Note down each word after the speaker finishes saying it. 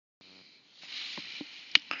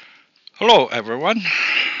Hello, everyone.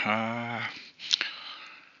 Uh,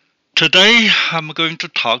 Today I'm going to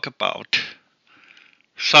talk about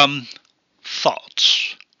some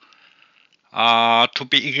thoughts. To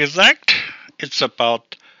be exact, it's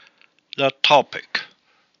about the topic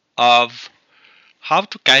of how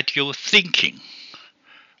to get your thinking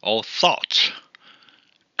or thoughts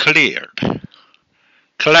cleared,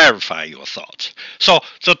 clarify your thoughts. So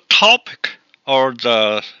the topic or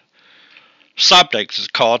the subject is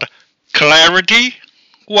called clarity,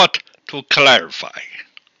 what to clarify.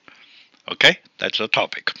 Okay, that's the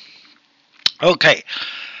topic. Okay.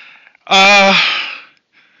 Uh,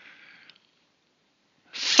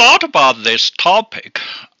 Thought about this topic.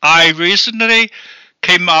 I recently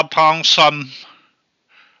came upon some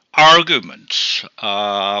arguments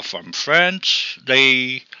from friends.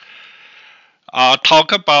 They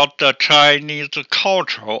talk about the Chinese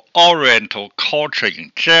culture, Oriental culture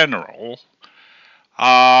in general.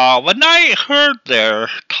 When I heard their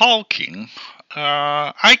talking,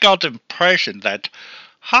 I got the impression that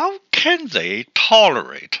how can they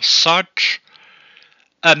tolerate such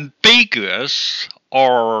ambiguous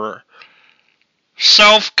or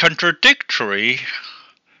self-contradictory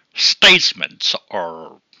statements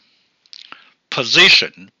or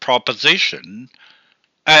proposition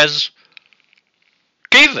as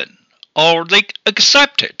given, or they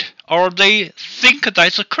accept it, or they think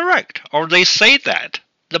that's correct, or they say that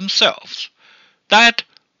themselves. That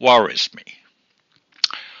worries me.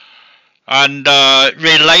 And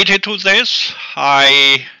related to this,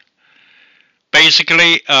 I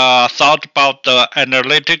basically thought about the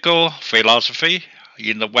analytical philosophy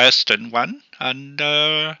in the Western one, and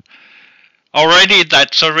already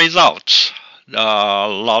that's a result. A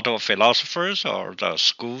lot of philosophers or the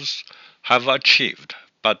schools have achieved,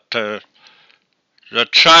 but the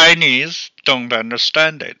Chinese don't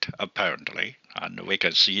understand it apparently, and we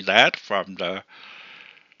can see that from the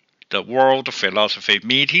World Philosophy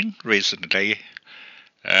meeting recently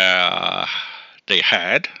they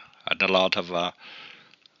had, and a lot of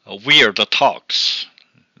weird talks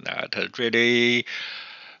that really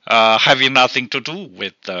having nothing to do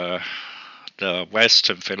with the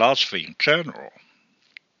Western philosophy in general,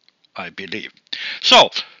 I believe.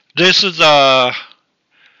 So this is the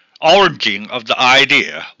origin of the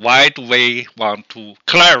idea. Why do we want to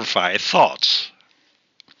clarify thoughts?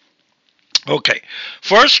 Okay,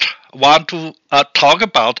 first I want to talk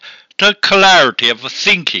about the clarity of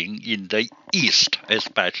thinking in the East,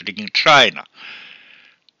 especially in China.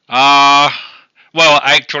 Well,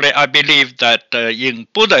 actually, I believe that in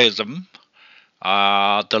Buddhism,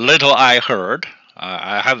 the little I heard,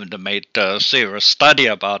 I haven't made a serious study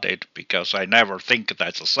about it because I never think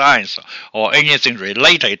that's a science or anything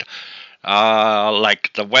related,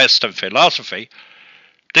 like the Western philosophy.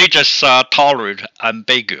 They just tolerate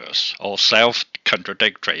ambiguous or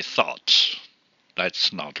self-contradictory thoughts.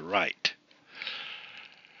 That's not right.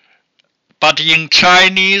 But in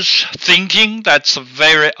Chinese thinking, that's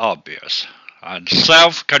very obvious. And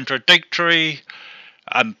self-contradictory,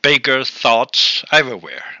 ambiguous thoughts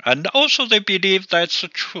everywhere. And also they believe that's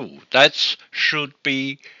true. That should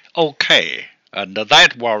be okay. And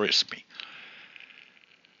that worries me.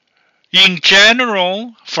 In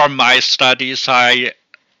general, from my studies, I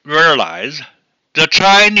realize the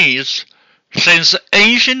Chinese, since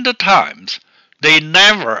ancient times, they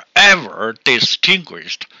never ever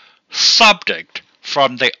distinguished subject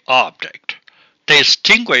from the object,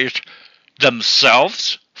 distinguished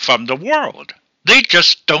themselves from the world. They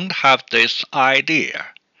just don't have this idea.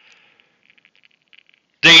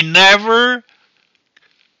 They never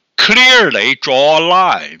clearly draw a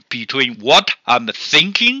line between what I'm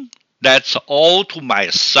thinking, that's all to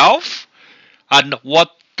myself, and what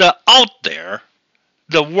the out there,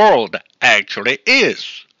 the world actually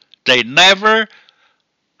is. They never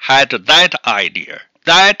had that idea,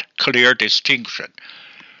 that clear distinction.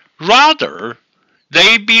 Rather,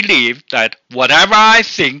 they believe that whatever I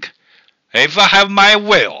think, if I have my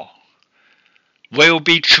will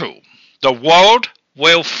be true. The world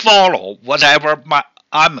will follow whatever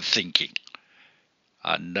I'm thinking.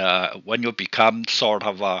 And when you become sort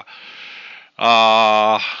of a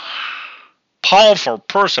powerful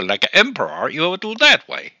person like an emperor, you will do that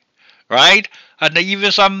way, right? And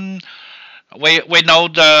even we know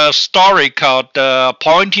the story called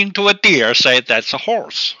pointing to a deer, say that's a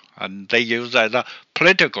horse. And they use that as a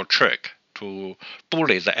political trick to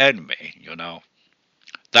bully the enemy,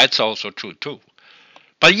 That's also true too.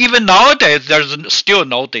 But even nowadays, there's still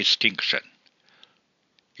no distinction.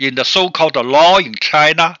 In the so-called law in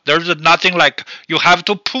China, there's nothing like you have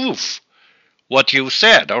to prove what you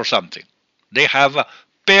said or something. They have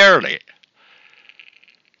barely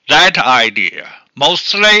that idea.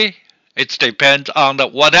 Mostly it depends on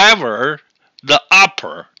whatever the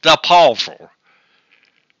upper, the powerful,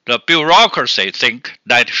 the bureaucracy think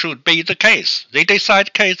that should be the case. They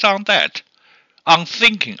decide case on that, on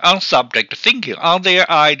thinking, on subject thinking, on their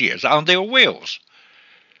ideas, on their wills,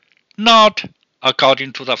 not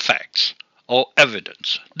according to the facts or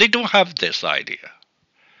evidence. They don't have this idea.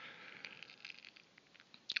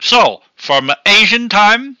 So, from ancient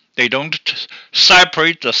time, they don't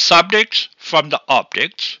separate the subjects from the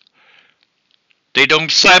objects. They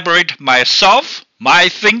don't separate myself, my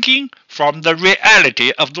thinking, from the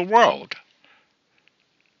reality of the world.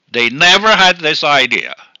 They never had this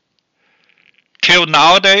idea. Till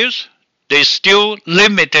nowadays, they still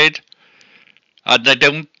limited. They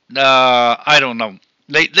don't. I don't know.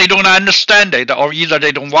 They don't understand it, or either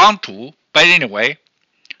they don't want to. But anyway,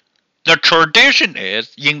 the tradition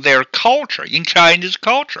is in their culture, in Chinese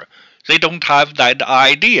culture, they don't have that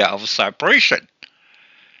idea of separation.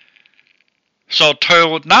 So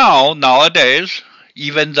till nowadays,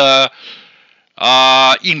 even the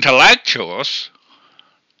intellectuals,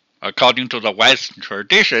 according to the Western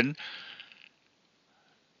tradition,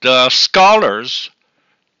 the scholars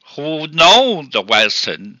who know the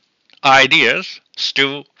Western ideas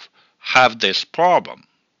still have this problem.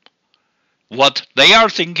 What they are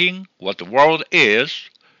thinking, what the world is.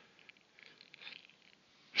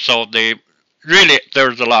 So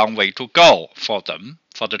there's a long way to go for them,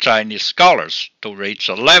 for the Chinese scholars to reach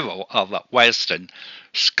the level of Western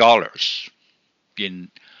scholars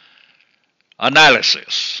in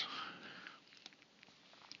analysis.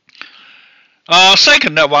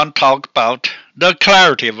 Second, I want to talk about the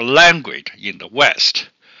clarity of language in the West.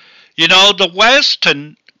 You know, the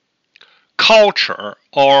Western culture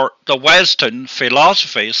or the Western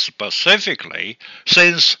philosophy specifically,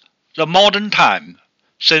 since the modern time,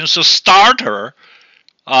 since the starter,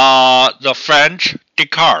 the French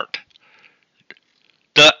Descartes,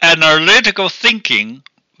 the analytical thinking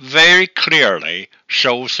very clearly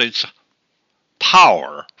shows its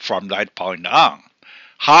power from that point on.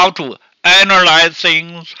 How to analyze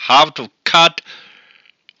things, how to cut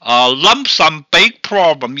lump sum big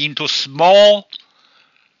problem into small,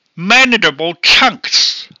 manageable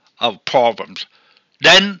chunks of problems,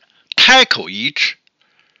 then tackle each,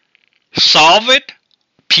 solve it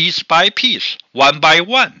piece by piece, one by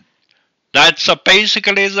one. That's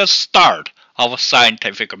basically the start of a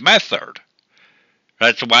scientific method.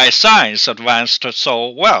 That's why science advanced so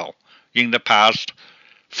well in the past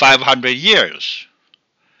 500 years.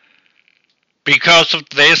 Because of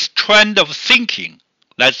this trend of thinking,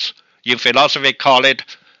 that's in philosophy call it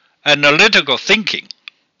analytical thinking.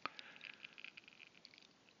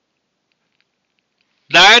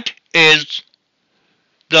 That is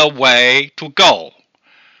the way to go.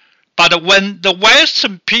 But when the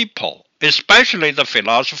Western people, especially the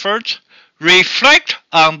philosophers, reflect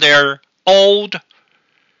on their old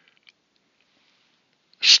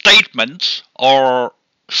statements or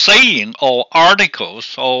saying or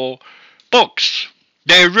articles or books,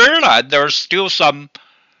 they realize there's still some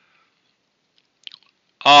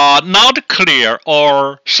not clear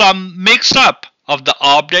or some mix-up of the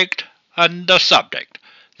object and the subject.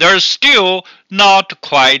 There's still not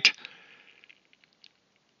quite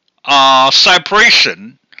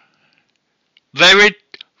separation, very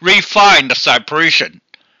refined separation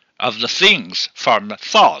of the things from the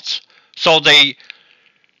thoughts. So they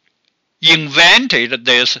invented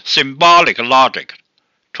this symbolic logic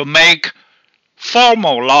to make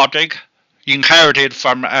formal logic inherited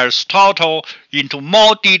from Aristotle into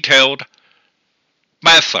more detailed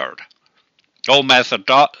method or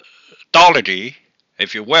methodology,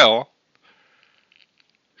 if you will,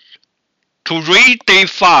 to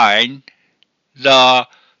redefine the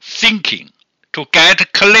thinking, to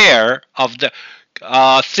get clear of the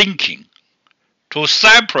thinking, to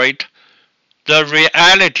separate the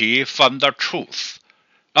reality from the truth,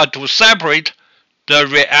 to separate the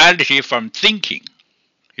reality from thinking.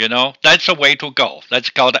 You know, that's the way to go. That's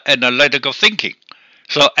called analytical thinking.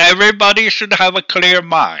 So everybody should have a clear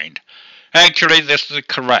mind. Actually, this is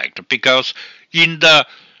correct because in the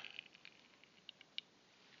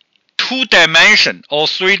two-dimensional or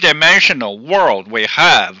three-dimensional world we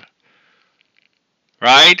have,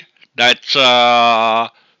 right? That's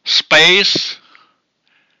space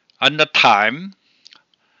and the time,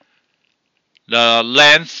 the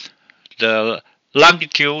length, the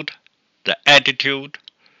longitude, the altitude.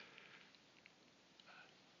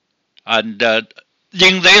 And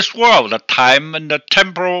in this world, the time and the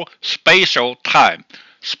temporal, spatial time,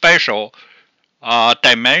 spatial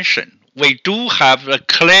dimension, we do have a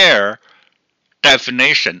clear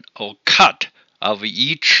definition or cut of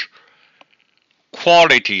each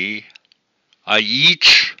quality,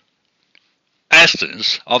 each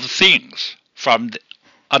essence of things from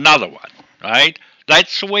another one, right?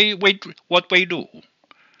 That's what we do.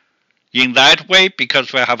 In that way,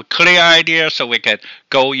 because we have a clear idea, so we can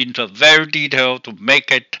go into very detail to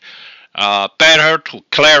make it better, to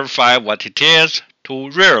clarify what it is, to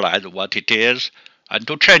realize what it is, and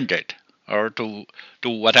to change it, or to do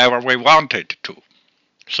whatever we want it to.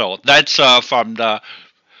 So that's from the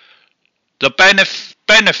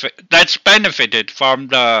benefit that's benefited from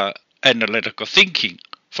the analytical thinking,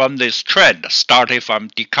 from this trend started from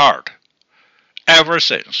Descartes ever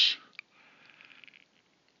since.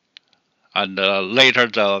 And later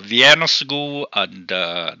the Vienna School and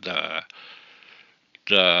the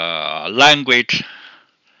language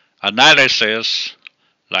analysis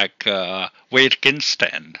like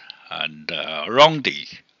Wittgenstein and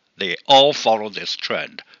Rondi, they all follow this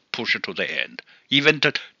trend, push it to the end. Even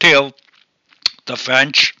till the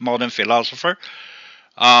French modern philosopher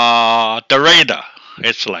Derrida,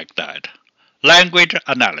 it's like that. Language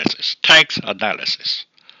analysis, text analysis,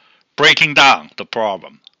 breaking down the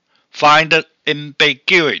problem. Find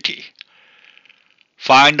ambiguity.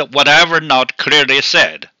 Find whatever not clearly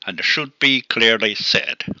said and should be clearly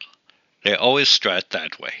said. They always stress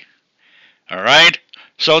that way. All right?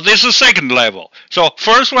 So this is second level. So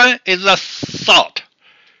first one is a thought.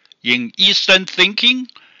 In Eastern thinking,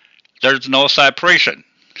 there's no separation.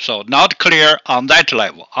 So not clear on that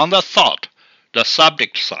level, on the thought, the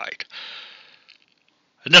subject side.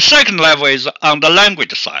 And the second level is on the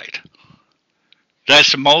language side.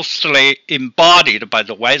 That's mostly embodied by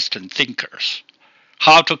the Western thinkers.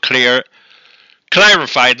 How to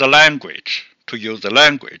clarify the language, to use the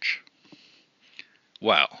language.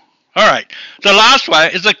 Well, all right. The last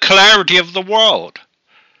one is the clarity of the world.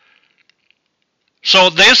 So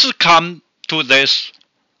this comes to this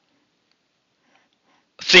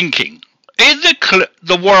thinking. Is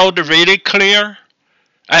the world really clear?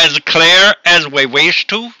 As clear as we wish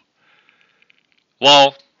to?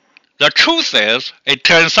 Well, the truth is, it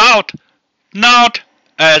turns out not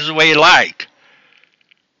as we like.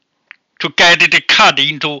 To get it cut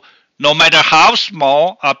into, no matter how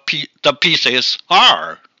small the pieces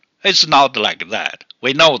are, it's not like that.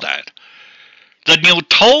 We know that. The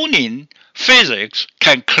Newtonian physics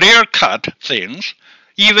can clear-cut things.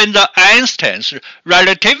 Even the Einstein's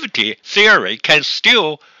relativity theory can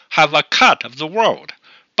still have a cut of the world.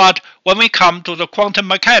 But when we come to the quantum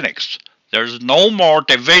mechanics, there's no more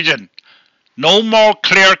division, no more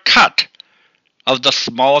clear cut of the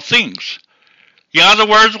small things. In other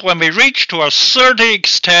words, when we reach to a certain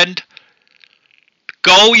extent,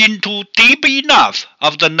 go into deep enough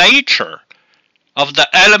of the nature of the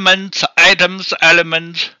elements,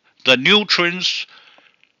 the neutrons,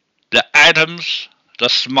 the atoms, the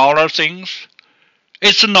smaller things,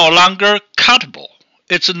 it's no longer cuttable.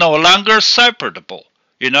 It's no longer separable.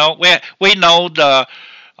 You know, we know the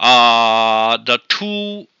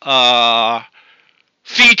two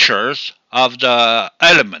features of the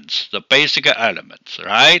elements, the basic elements,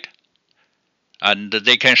 right? And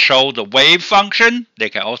they can show the wave function. They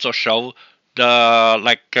can also show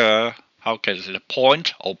the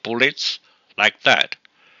point or bullets, like that.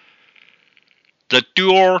 The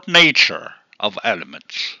dual nature of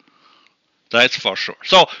elements. That's for sure.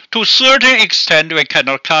 So to a certain extent, we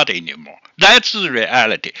cannot cut anymore. That's the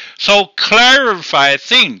reality. So clarify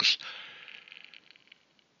things.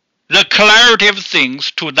 The clarity of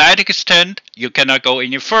things, to that extent, you cannot go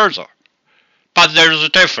any further. But there's a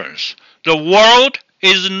difference. The world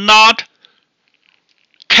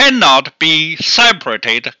cannot be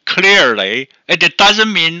separated clearly. It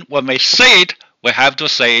doesn't mean when we say it, we have to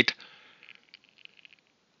say it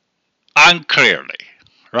unclearly,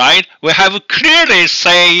 right? We have to clearly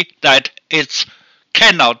say that it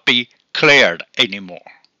cannot be cleared anymore.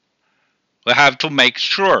 We have to make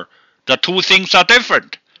sure the two things are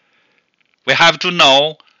different. We have to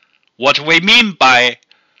know what we mean by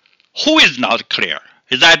who is not clear.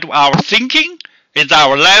 Is that our thinking? Is that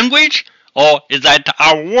our language? Or is that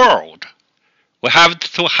our world? We have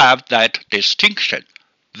to have that distinction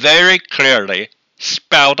very clearly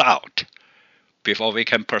spelled out before we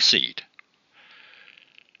can proceed.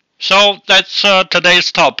 So that's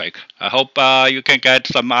today's topic. I hope you can get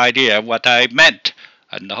some idea what I meant,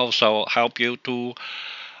 and also help you to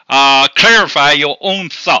clarify your own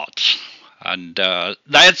thoughts. And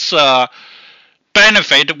that's a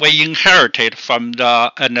benefit we inherited from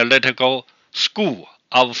the analytical school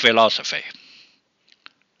of philosophy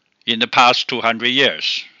in the past 200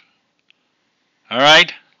 years. All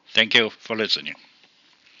right? Thank you for listening.